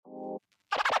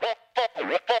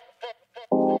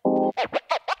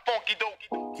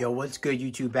Yo, what's good,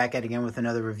 YouTube? Back at it again with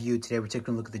another review. Today we're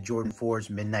taking a look at the Jordan 4's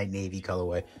Midnight Navy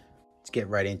colorway. Let's get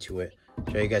right into it.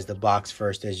 Show you guys the box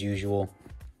first as usual.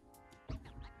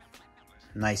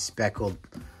 Nice speckled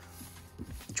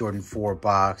Jordan 4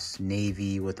 box,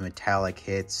 navy with metallic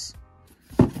hits.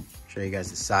 Show you guys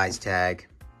the size tag.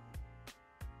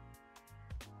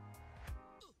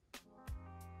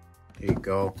 Here you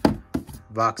go.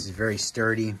 The box is very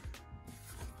sturdy,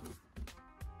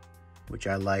 which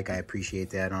I like. I appreciate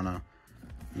that on a,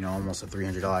 almost a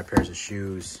 $300 pairs of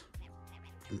shoes.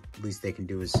 At least they can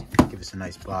do is give us a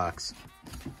nice box.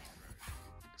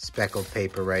 Speckled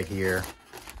paper right here.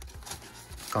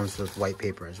 Comes with white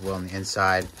paper as well on the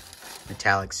inside.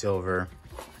 Metallic silver.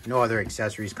 No other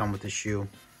accessories come with the shoe.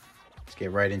 Let's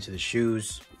get right into the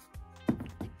shoes.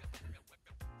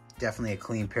 Definitely a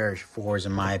clean pair of 4s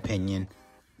in my opinion.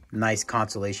 Nice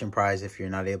consolation prize if you're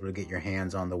not able to get your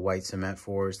hands on the white cement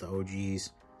 4s, the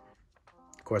OGs.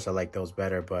 Of course, I like those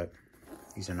better, but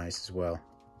these are nice as well.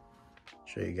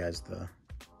 Show you guys the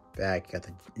back. You got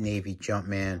the navy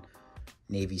Jumpman,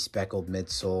 navy speckled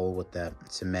midsole with that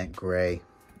cement gray.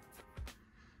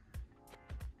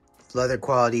 Leather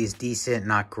quality is decent,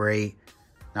 not great.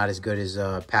 Not as good as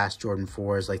past Jordan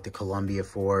 4s like the Columbia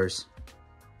 4s.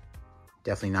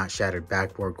 Definitely not shattered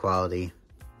backboard quality.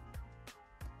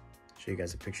 Show you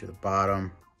guys a picture of the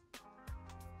bottom.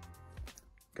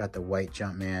 Got the white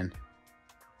Jumpman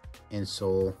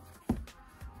insole.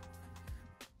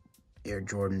 Air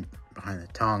Jordan behind the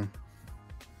tongue.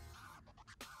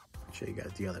 Show you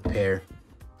guys the other pair.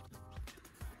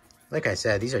 Like I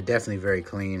said, these are definitely very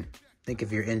clean. I think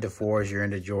if you're into 4s, you're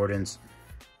into Jordans,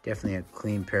 definitely a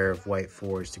clean pair of white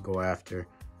 4s to go after.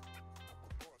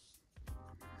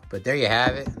 But there you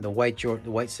have it, the white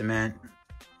cement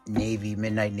navy,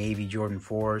 midnight navy Jordan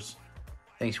 4s.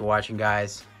 Thanks for watching,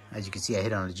 guys. As you can see, I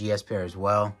hit on a GS pair as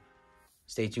well.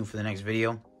 Stay tuned for the next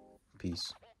video.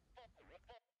 Peace.